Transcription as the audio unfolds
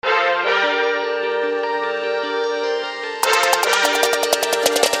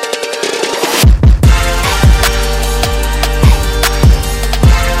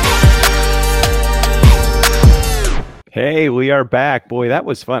Hey, we are back. Boy, that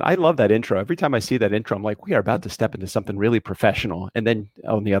was fun. I love that intro. Every time I see that intro, I'm like, we are about to step into something really professional. And then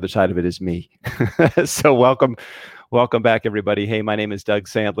on the other side of it is me. So welcome back, everybody. Hey, my name is Doug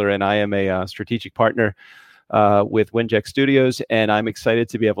Sandler, and I am a strategic partner with Winject Studios, and I'm excited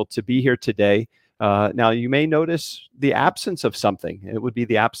to be able to be here today. Now, you may notice the absence of something. It would be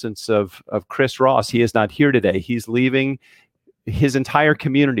the absence of Chris Ross. He is not here today. He's leaving his entire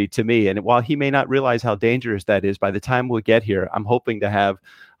community to me. And while he may not realize how dangerous that is, by the time we get here, I'm hoping to have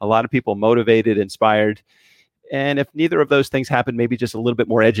a lot of people motivated, inspired. And if neither of those things happen, maybe just a little bit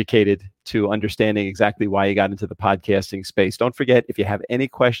more educated to understanding exactly why you got into the podcasting space. Don't forget, if you have any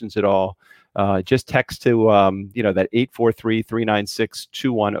questions at all, just text to that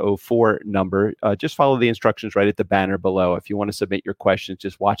 843-396-2104 number. Just follow the instructions right at the banner below. If you want to submit your questions,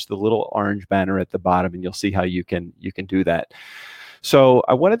 just watch the little orange banner at the bottom, and you'll see how you can do that. So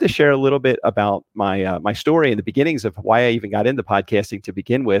I wanted to share a little bit about my story and the beginnings of why I even got into podcasting to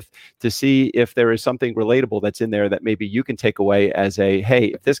begin with, to see if there is something relatable that's in there that maybe you can take away as a, hey,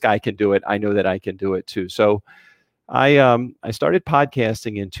 if this guy can do it, I know that I can do it too. So I started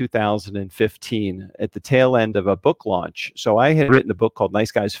podcasting in 2015 at the tail end of a book launch. So I had written a book called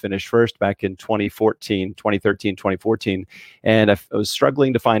Nice Guys Finish First back in 2013, 2014. And I was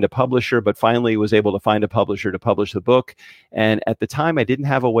struggling to find a publisher, but finally was able to find a publisher to publish the book. And at the time, I didn't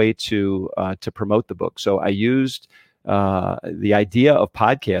have a way to promote the book. So I used the idea of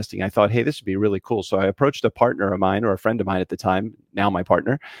podcasting. I thought, hey, this would be really cool. So I approached a partner of mine, or a friend of mine at the time, now my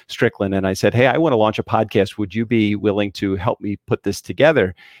partner, Strickland, and I said, hey, I want to launch a podcast. Would you be willing to help me put this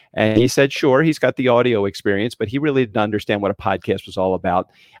together? And he said, sure. He's got the audio experience, but he really didn't understand what a podcast was all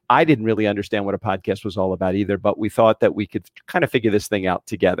about. I didn't really understand what a podcast was all about either, but we thought that we could kind of figure this thing out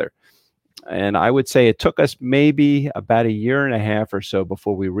together. And I would say it took us maybe about a year and a half or so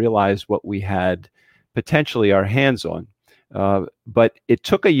before we realized what we had potentially our hands on. But it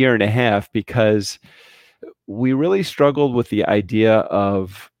took a year and a half because we really struggled with the idea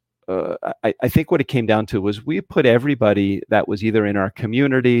of, I think what it came down to was we put everybody that was either in our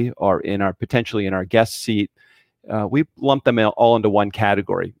community or potentially in our guest seat, we lumped them all into one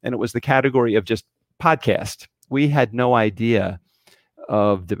category. And it was the category of just podcast. We had no idea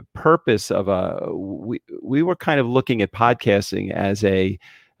of the purpose of we were kind of looking at podcasting as a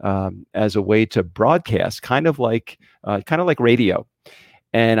way to broadcast, kind of like radio.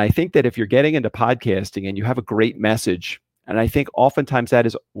 And I think that if you're getting into podcasting and you have a great message, and I think oftentimes that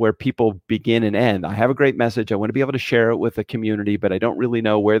is where people begin and end. I have a great message. I want to be able to share it with the community, but I don't really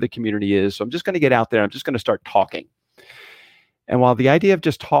know where the community is. So I'm just going to get out there. I'm just going to start talking. And while the idea of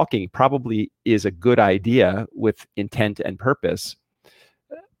just talking probably is a good idea with intent and purpose,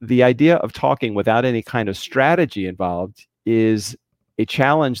 the idea of talking without any kind of strategy involved is a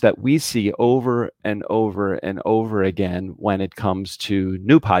challenge that we see over and over and over again when it comes to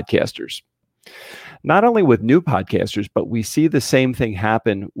new podcasters. Not only with new podcasters, but we see the same thing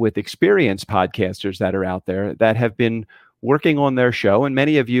happen with experienced podcasters that are out there that have been working on their show. And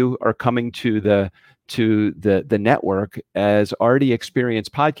many of you are coming to the network as already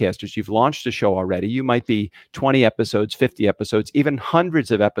experienced podcasters. You've launched a show already. You might be 20 episodes, 50 episodes, even hundreds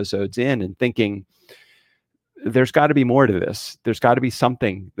of episodes in, and thinking, there's got to be more to this. There's got to be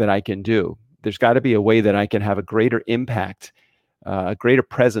something that I can do. There's got to be a way that I can have a greater impact, a greater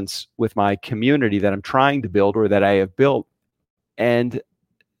presence with my community that I'm trying to build or that I have built. And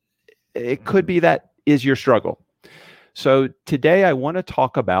it could be that is your struggle. So today I want to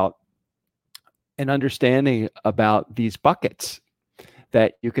talk about an understanding about these buckets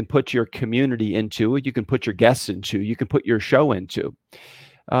that you can put your community into, you can put your guests into, you can put your show into.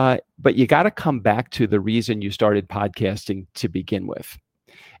 But you got to come back to the reason you started podcasting to begin with.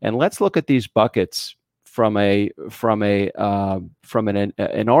 And let's look at these buckets from an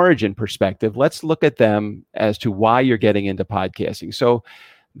origin perspective. Let's look at them as to why you're getting into podcasting. So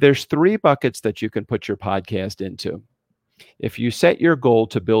there's 3 buckets that you can put your podcast into. If you set your goal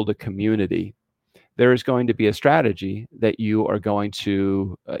to build a community, there is going to be a strategy that you are going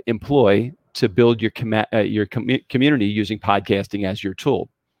to employ to build your community using podcasting as your tool.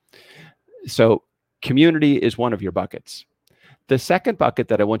 So community is one of your buckets. The second bucket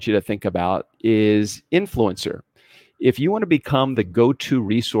that I want you to think about is influencer. If you want to become the go-to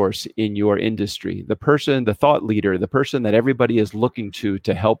resource in your industry, the person, the thought leader, the person that everybody is looking to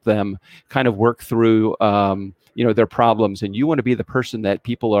help them kind of work through their problems, and you want to be the person that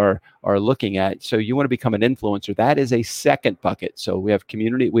people are looking at, so you want to become an influencer, that is a second bucket. So we have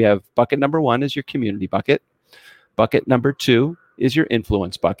community. We have bucket number 1 is your community bucket. Bucket number 2 is your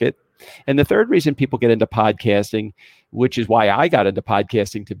influence bucket. And the third reason people get into podcasting, which is why I got into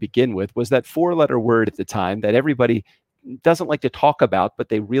podcasting to begin with, was that 4-letter word at the time that everybody doesn't like to talk about, but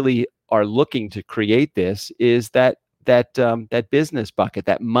they really are looking to create this, is that business bucket,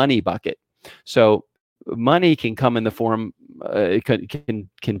 that money bucket. So money can come in the form, it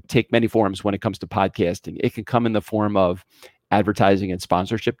can take many forms when it comes to podcasting. It can come in the form of advertising and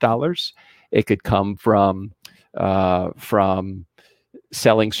sponsorship dollars. It could come from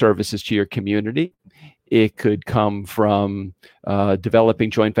selling services to your community. It could come from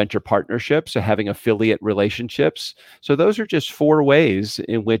developing joint venture partnerships or having affiliate relationships. So those are just 4 ways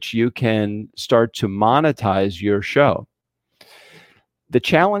in which you can start to monetize your show. The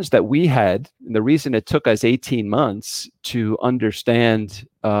challenge that we had, and the reason it took us 18 months to understand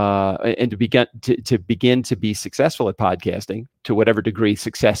and to begin to be successful at podcasting, to whatever degree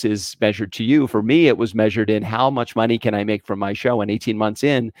success is measured to you. For me, it was measured in how much money can I make from my show. And 18 months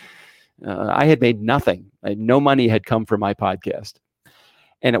in, I had made nothing. No money had come from my podcast.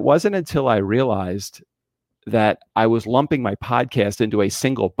 And it wasn't until I realized that I was lumping my podcast into a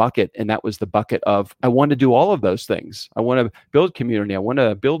single bucket, and that was the bucket of, I want to do all of those things. I want to build community. I want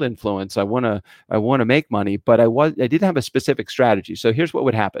to build influence. I want to make money, but I didn't have a specific strategy. So here's what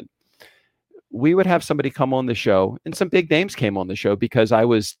would happen. We would have somebody come on the show, and some big names came on the show because I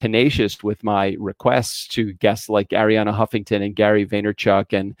was tenacious with my requests to guests like Arianna Huffington and Gary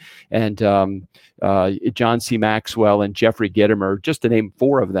Vaynerchuk and John C. Maxwell and Jeffrey Gitomer, just to name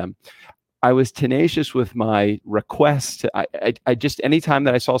 4 of them. I was tenacious with my request. I just, anytime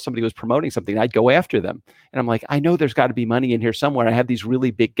that I saw somebody was promoting something, I'd go after them. And I'm like, I know there's got to be money in here somewhere. I have these really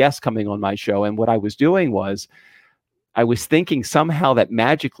big guests coming on my show. And what I was doing was, I was thinking somehow that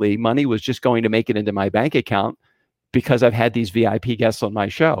magically money was just going to make it into my bank account because I've had these VIP guests on my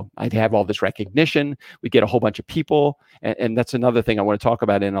show. I'd have all this recognition. We get a whole bunch of people. And that's another thing I want to talk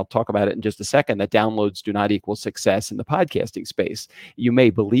about, and I'll talk about it in just a second, that downloads do not equal success in the podcasting space. You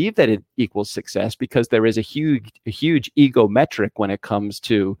may believe that it equals success because there is a huge ego metric when it comes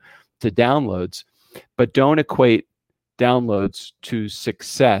to downloads, but don't equate downloads to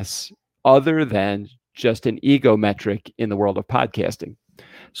success other than just an ego metric in the world of podcasting.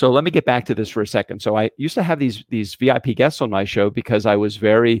 So let me get back to this for a second. So I used to have these VIP guests on my show because I was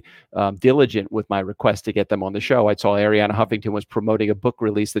very diligent with my request to get them on the show. I saw Arianna Huffington was promoting a book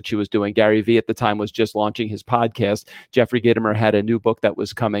release that she was doing. Gary Vee at the time was just launching his podcast. Jeffrey Gitomer had a new book that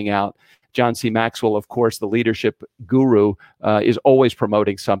was coming out. John C. Maxwell, of course, the leadership guru, is always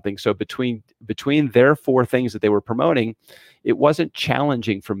promoting something. So between their 4 things that they were promoting, it wasn't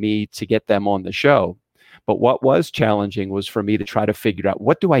challenging for me to get them on the show. But what was challenging was for me to try to figure out,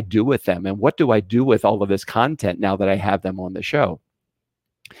 what do I do with them? And what do I do with all of this content now that I have them on the show?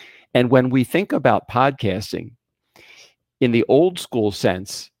 And when we think about podcasting, in the old school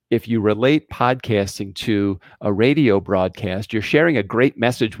sense, if you relate podcasting to a radio broadcast, you're sharing a great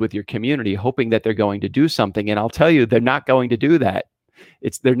message with your community, hoping that they're going to do something. And I'll tell you, they're not going to do that.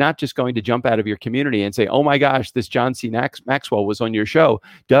 They're not just going to jump out of your community and say, oh my gosh, this John C. Maxwell was on your show.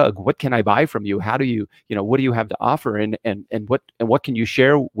 Doug, what can I buy from you? How do you, what do you have to offer? And what can you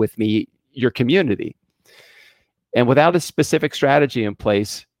share with me, your community? And without a specific strategy in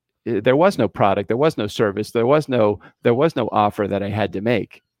place, there was no product, there was no service, there was no offer that I had to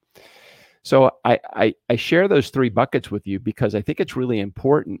make. So I share those 3 buckets with you because I think it's really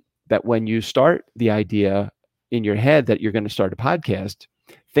important that when you start the idea in your head that you're going to start a podcast,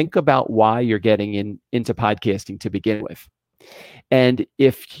 think about why you're getting into podcasting to begin with. And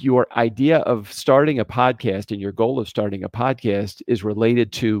if your idea of starting a podcast and your goal of starting a podcast is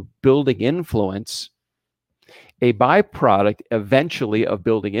related to building influence, a byproduct eventually of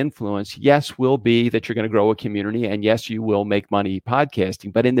building influence, yes, will be that you're going to grow a community, and yes, you will make money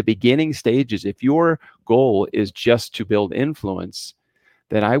podcasting. But in the beginning stages, if your goal is just to build influence,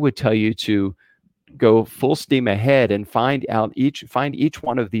 then I would tell you to go full steam ahead and find each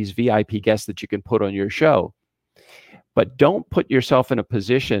one of these VIP guests that you can put on your show. But don't put yourself in a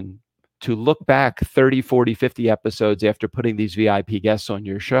position to look back 30, 40, 50 episodes after putting these VIP guests on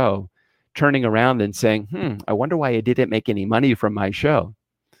your show, turning around and saying, I wonder why I didn't make any money from my show.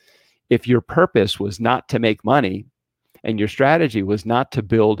 If your purpose was not to make money and your strategy was not to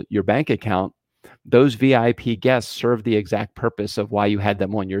build your bank account, those VIP guests serve the exact purpose of why you had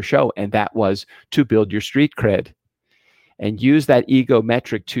them on your show, and that was to build your street cred and use that ego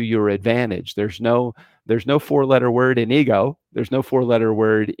metric to your advantage. There's no 4-letter word in ego. There's no 4-letter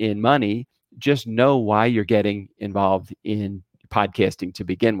word in money. Just know why you're getting involved in podcasting to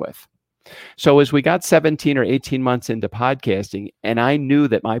begin with. So as we got 17 or 18 months into podcasting, and I knew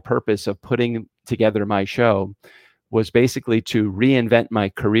that my purpose of putting together my show was basically to reinvent my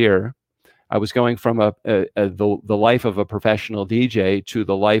career, I was going from the life of a professional DJ to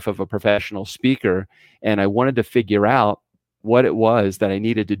the life of a professional speaker, and I wanted to figure out what it was that I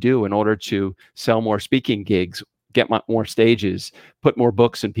needed to do in order to sell more speaking gigs, get more stages, put more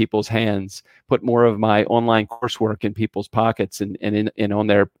books in people's hands, put more of my online coursework in people's pockets and on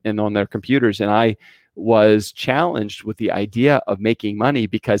their computers. And I was challenged with the idea of making money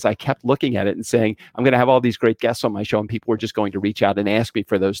because I kept looking at it and saying, I'm going to have all these great guests on my show and people were just going to reach out and ask me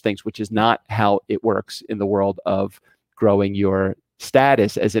for those things, which is not how it works in the world of growing your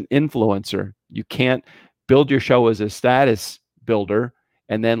status as an influencer. You can't build your show as a status builder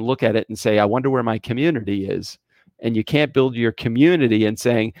and then look at it and say, I wonder where my community is. And you can't build your community and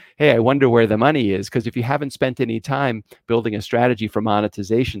saying, hey, I wonder where the money is. Because if you haven't spent any time building a strategy for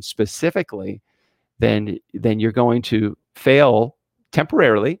monetization specifically, then you're going to fail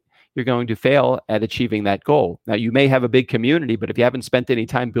temporarily. You're going to fail at achieving that goal. Now, you may have a big community, but if you haven't spent any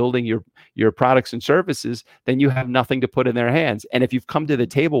time building your products and services, then you have nothing to put in their hands. And if you've come to the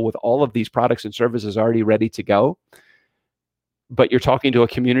table with all of these products and services already ready to go, but you're talking to a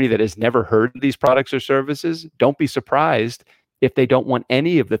community that has never heard of these products or services, don't be surprised if they don't want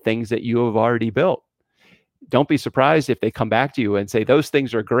any of the things that you have already built. Don't be surprised if they come back to you and say, those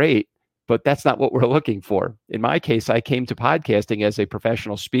things are great, but that's not what we're looking for. In my case, I came to podcasting as a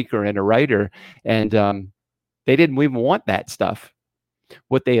professional speaker and a writer, and they didn't even want that stuff.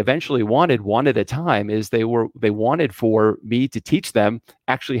 What they eventually wanted, one at a time, is they wanted for me to teach them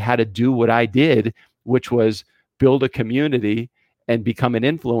actually how to do what I did, which was build a community and become an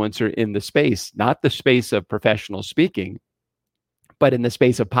influencer in the space, not the space of professional speaking, but in the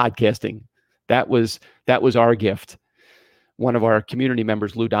space of podcasting. That was our gift. One of our community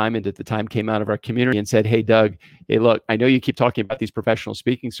members, Lou Diamond, at the time came out of our community and said, hey, Doug, hey, look, I know you keep talking about these professional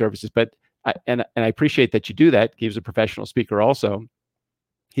speaking services, but I appreciate that you do that. He was a professional speaker also.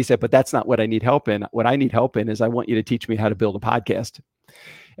 He said, but that's not what I need help in. What I need help in is I want you to teach me how to build a podcast.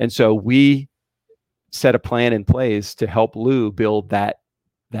 And so we set a plan in place to help Lou build that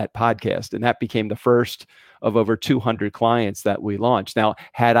podcast. And that became the first of over 200 clients that we launched. Now,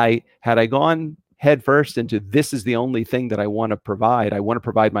 had I gone head first into this is the only thing that I want to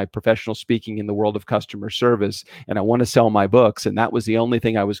provide my professional speaking in the world of customer service, and I want to sell my books, and that was the only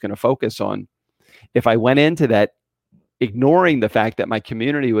thing I was going to focus on. If I went into that ignoring the fact that my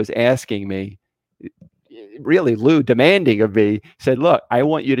community was asking me, really Lou demanding of me, said, look, I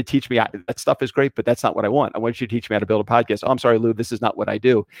want you to teach me, that stuff is great, but that's not what I want. I want you to teach me how to build a podcast. Oh, I'm sorry, Lou, this is not what I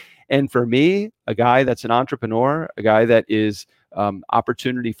do. And for me, a guy that's an entrepreneur, a guy that is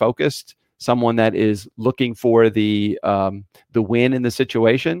opportunity focused, someone that is looking for the win in the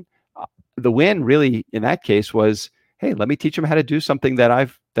situation, the win really in that case was, hey, let me teach him how to do something that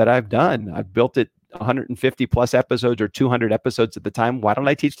I've done. I've built it 150 plus episodes or 200 episodes at the time. Why don't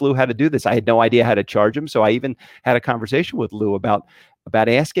I teach Lou how to do this? I had no idea how to charge him. So I even had a conversation with Lou about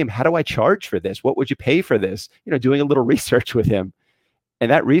asking him, how do I charge for this? What would you pay for this? Doing a little research with him.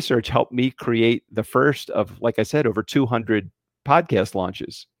 And that research helped me create the first of, like I said, over 200 podcast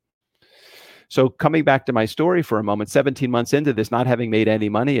launches. So coming back to my story for a moment, 17 months into this, not having made any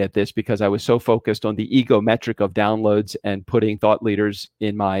money at this because I was so focused on the ego metric of downloads and putting thought leaders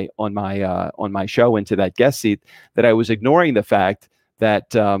on my show into that guest seat, that I was ignoring the fact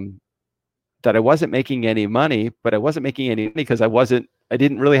that I wasn't making any money, but I wasn't making any money because I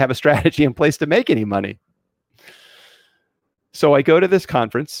didn't really have a strategy in place to make any money. So I go to this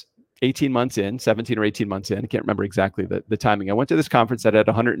conference 17 or 18 months in, I can't remember exactly the timing. I went to this conference that had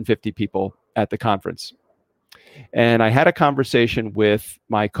 150 people at the conference. And I had a conversation with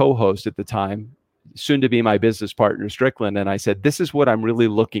my co-host at the time, soon to be my business partner, Strickland. And I said, this is what I'm really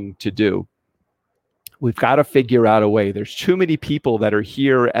looking to do. We've got to figure out a way. There's too many people that are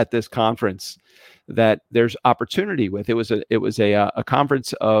here at this conference that there's opportunity with. It was a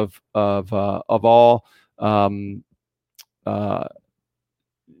conference of all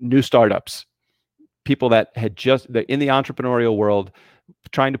new startups, people that had in the entrepreneurial world,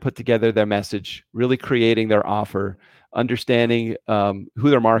 trying to put together their message, really creating their offer, understanding who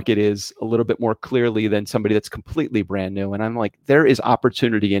their market is a little bit more clearly than somebody that's completely brand new. And I'm like, there is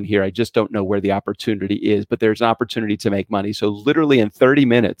opportunity in here. I just don't know where the opportunity is, but there's an opportunity to make money. So literally in 30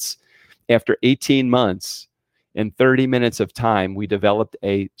 minutes, after 18 months, in 30 minutes of time, we developed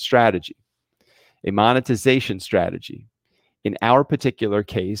a strategy, a monetization strategy. In our particular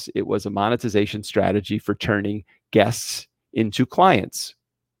case, it was a monetization strategy for turning guests into clients.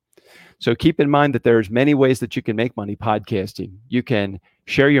 So keep in mind that there's many ways that you can make money podcasting. You can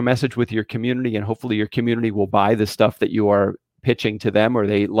share your message with your community, and hopefully your community will buy the stuff that you are pitching to them, or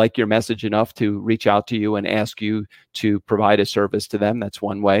they like your message enough to reach out to you and ask you to provide a service to them. That's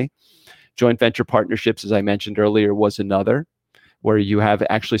one way. Joint venture partnerships, as I mentioned earlier, was another, where you have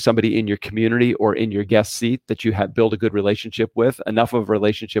actually somebody in your community or in your guest seat that you have built a good relationship with, enough of a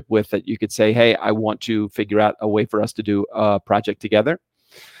relationship with that you could say, hey, I want to figure out a way for us to do a project together.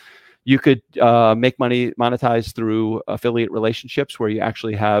 You could make money, monetize through affiliate relationships, where you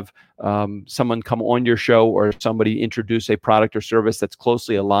actually have someone come on your show or somebody introduce a product or service that's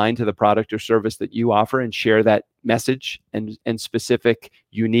closely aligned to the product or service that you offer, and share that message and specific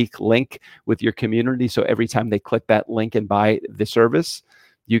unique link with your community. So every time they click that link and buy the service,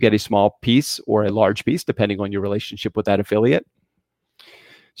 you get a small piece or a large piece, depending on your relationship with that affiliate.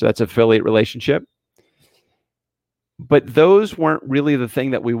 So that's affiliate relationship. But those weren't really the thing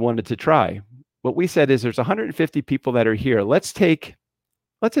that we wanted to try. What we said is, there's 150 people that are here. Let's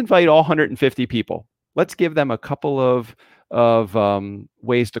invite all 150 people. Let's give them a couple of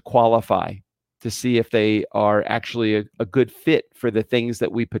ways to qualify, to see if they are actually a good fit for the things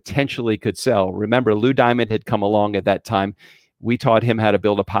that we potentially could sell. Remember, Lou Diamond had come along at that time. We taught him how to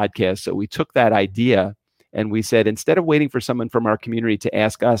build a podcast. So we took that idea and we said, instead of waiting for someone from our community to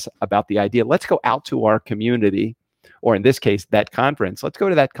ask us about the idea, let's go out to our community, or in this case, that conference. Let's go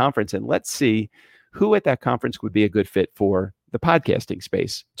to that conference and let's see who at that conference would be a good fit for the podcasting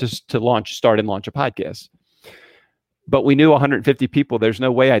space, just to start and launch a podcast. But we knew 150 people, there's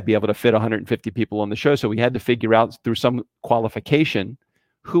no way I'd be able to fit 150 people on the show. So we had to figure out through some qualification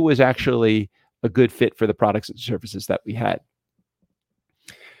who was actually a good fit for the products and services that we had.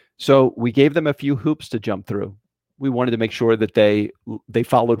 So we gave them a few hoops to jump through. We wanted to make sure that they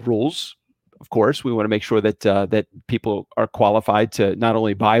followed rules. Of course, we want to make sure that that people are qualified to not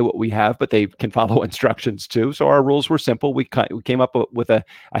only buy what we have, but they can follow instructions too. So our rules were simple. We came up with a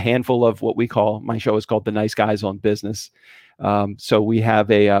handful of what we call, my show is called The Nice Guys on Business. So we have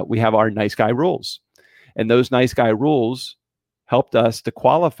our nice guy rules, and those nice guy rules helped us to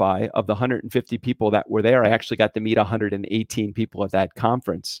qualify. Of the 150 people that were there, I actually got to meet 118 people at that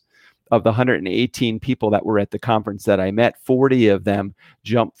conference. Of the 118 people that were at the conference that I met, 40 of them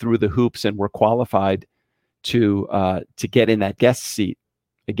jumped through the hoops and were qualified to get in that guest seat.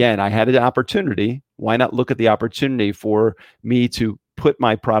 Again, I had an opportunity. Why not look at the opportunity for me to put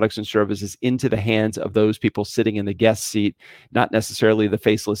my products and services into the hands of those people sitting in the guest seat, not necessarily the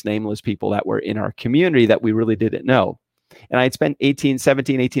faceless, nameless people that were in our community that we really didn't know. And I'd spent 18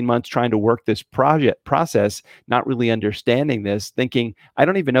 months trying to work this process, not really understanding this, thinking, I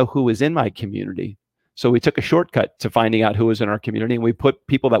don't even know who is in my community. So we took a shortcut to finding out who was in our community, and we put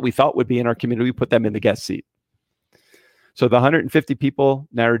people that we thought would be in our community, we put them in the guest seat. So the 150 people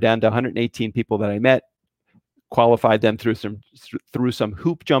narrowed down to 118 people that I met, qualified them through some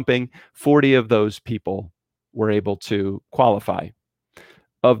hoop jumping. 40 of those people were able to qualify.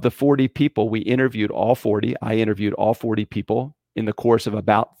 Of the 40 people, we interviewed all 40. I interviewed all 40 people in the course of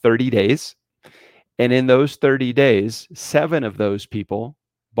about 30 days. And in those 30 days, 7 of those people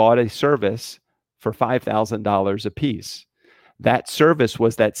bought a service for $5,000 a piece. That service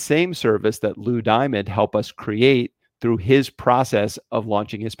was that same service that Lou Diamond helped us create through his process of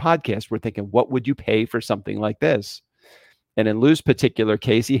launching his podcast. We're thinking, what would you pay for something like this? And in Lou's particular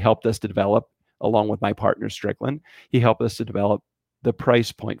case, he helped us to develop, along with my partner Strickland, he helped us to develop the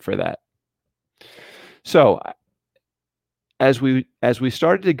price point for that. So as we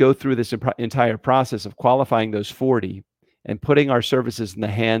started to go through this entire process of qualifying those 40 and putting our services in the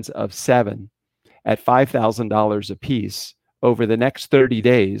hands of 7 at $5,000 a piece over the next 30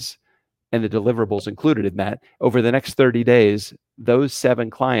 days, and the deliverables included in that, over the next 30 days, those 7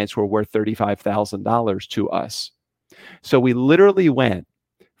 clients were worth $35,000 to us. So we literally went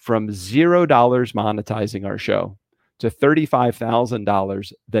from $0 monetizing our show to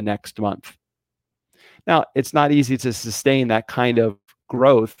 $35,000 the next month. Now, it's not easy to sustain that kind of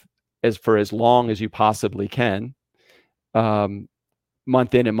growth for as long as you possibly can,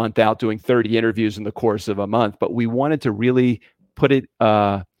 month in and month out, doing 30 interviews in the course of a month. But we wanted to really put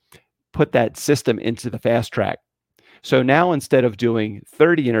that system into the fast track. So now, instead of doing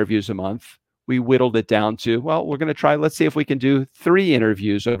 30 interviews a month, we whittled it down to, well, we're going to try, let's see if we can do 3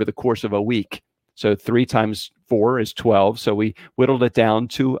 interviews over the course of a week. So 3 times 4 is 12. So we whittled it down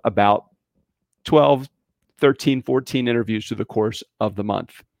to about 12, 13, 14 interviews through the course of the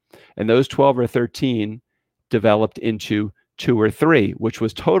month. And those 12 or 13 developed into 2 or 3, which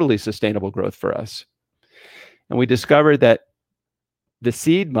was totally sustainable growth for us. And we discovered that the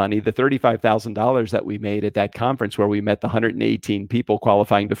seed money, the $35,000 that we made at that conference where we met the 118 people,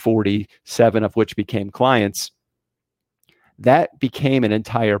 qualifying to 47 of which became clients, that became an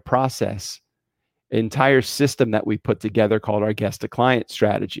entire process, entire system that we put together called our guest to client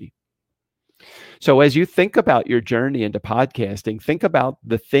strategy. So as you think about your journey into podcasting, think about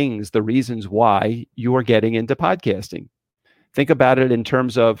the things, the reasons why you are getting into podcasting. Think about it in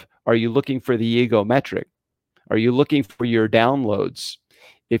terms of, are you looking for the ego metric? Are you looking for your downloads?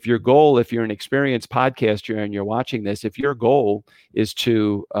 If your goal, if you're an experienced podcaster and you're watching this, if your goal is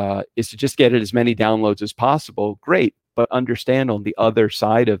to just get it as many downloads as possible, great. But understand on the other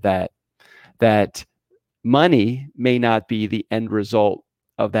side of that, that money may not be the end result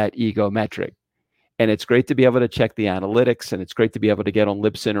of that ego metric. And it's great to be able to check the analytics, and it's great to be able to get on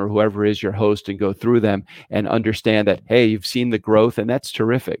Libsyn or whoever is your host and go through them and understand that, hey, you've seen the growth, and that's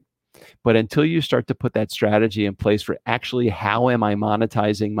terrific. But until you start to put that strategy in place for actually how am I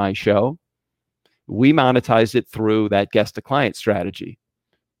monetizing my show, we monetize it through that guest to client strategy.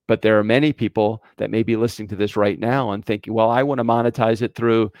 But there are many people that may be listening to this right now and thinking, well, I want to monetize it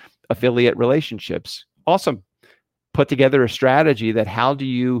through affiliate relationships. Awesome. Put together a strategy that how do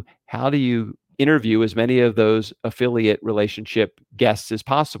you interview as many of those affiliate relationship guests as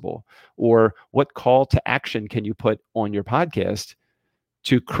possible? Or what call to action can you put on your podcast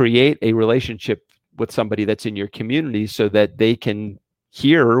to create a relationship with somebody that's in your community so that they can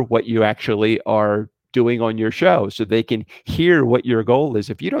hear what you actually are doing on your show, so they can hear what your goal is.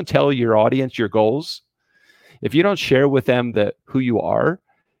 If you don't tell your audience your goals, if you don't share with them who you are,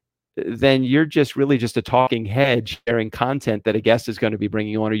 then you're just really just a talking head sharing content that a guest is going to be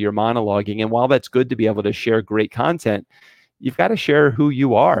bringing on, or you're monologuing. And while that's good to be able to share great content, you've got to share who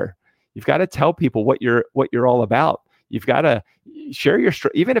you are. You've got to tell people what you're all about. You've got to share your,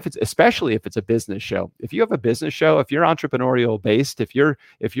 even if it's, especially if it's a business show. If you have a business show, if you're entrepreneurial based, if your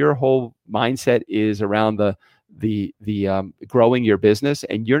whole mindset is around the growing your business,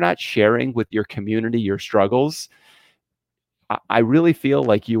 and you're not sharing with your community your struggles, I really feel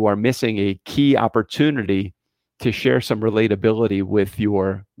like you are missing a key opportunity to share some relatability with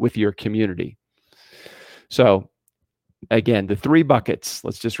your community. So again, the 3 buckets,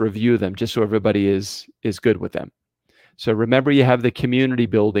 let's just review them just so everybody is good with them. So remember, you have the community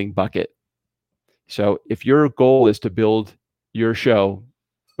building bucket. So if your goal is to build your show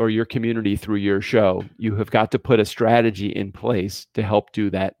or your community through your show, you have got to put a strategy in place to help do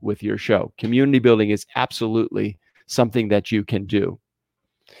that with your show. Community building is absolutely something that you can do.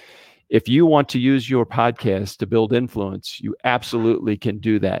 If you want to use your podcast to build influence, you absolutely can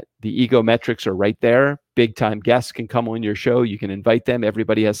do that. The ego metrics are right there. Big time guests can come on your show. You can invite them.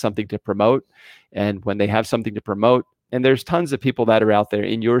 Everybody has something to promote. And when they have something to promote, and there's tons of people that are out there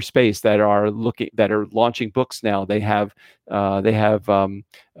in your space that are launching books now. They have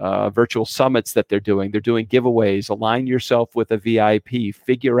virtual summits that they're doing. They're doing giveaways. Align yourself with a VIP.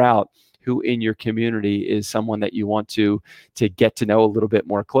 Figure out who in your community is someone that you want to get to know a little bit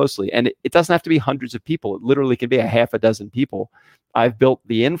more closely. And it doesn't have to be hundreds of people. It literally can be a half a dozen people. I've built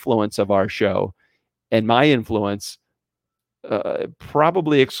the influence of our show and my influence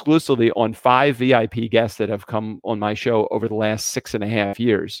probably exclusively on 5 VIP guests that have come on my show over the last 6.5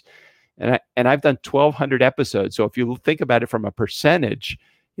 years. And I've done 1,200 episodes. So if you think about it from a percentage,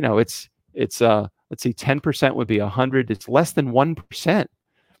 it's let's see, 10% would be 100. It's less than 1%.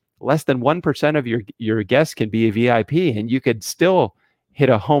 Less than 1% of your guests can be a VIP, and you could still hit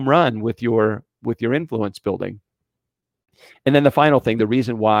a home run with your influence building. And then the final thing, the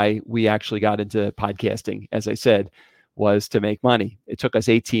reason why we actually got into podcasting, as I said, was to make money. It took us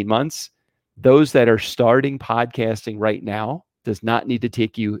 18 months. Those that are starting podcasting right now does not need to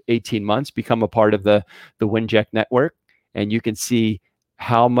take you 18 months. Become a part of the Winject network, and you can see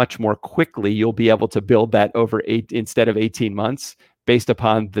how much more quickly you'll be able to build that instead of 18 months, based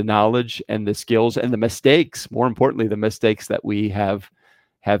upon the knowledge and the skills and the mistakes, more importantly, the mistakes that we have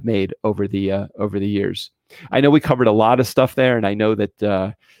made over the years. I know we covered a lot of stuff there, and I know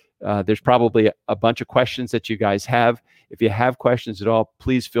that there's probably a bunch of questions that you guys have. If you have questions at all,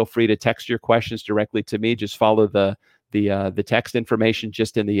 please feel free to text your questions directly to me. Just follow the text information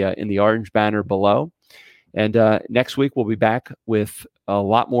just in the orange banner below. And next week, we'll be back with a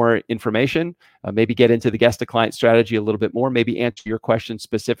lot more information, maybe get into the guest to client strategy a little bit more, maybe answer your questions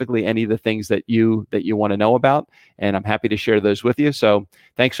specifically, any of the things that you want to know about. And I'm happy to share those with you. So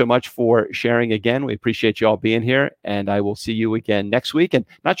thanks so much for sharing again. We appreciate you all being here, and I will see you again next week. And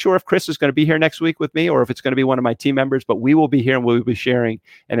not sure if Chris is going to be here next week with me or if it's going to be one of my team members, but we will be here and we'll be sharing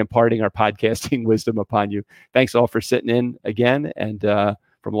and imparting our podcasting wisdom upon you. Thanks all for sitting in again. And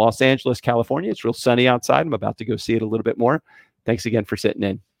from Los Angeles, California, it's real sunny outside. I'm about to go see it a little bit more. Thanks again for sitting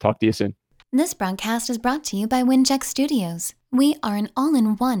in. Talk to you soon. This broadcast is brought to you by Winject Studios. We are an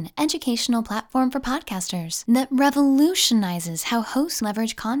all-in-one educational platform for podcasters that revolutionizes how hosts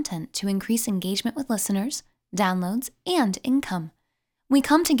leverage content to increase engagement with listeners, downloads, and income. We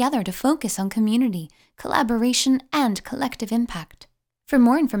come together to focus on community, collaboration, and collective impact. For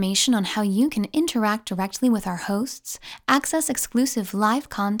more information on how you can interact directly with our hosts, access exclusive live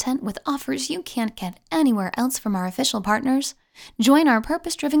content with offers you can't get anywhere else from our official partners, join our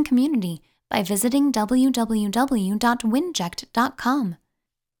purpose-driven community by visiting www.winject.com.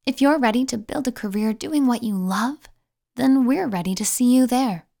 If you're ready to build a career doing what you love, then we're ready to see you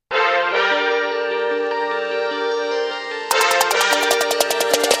there.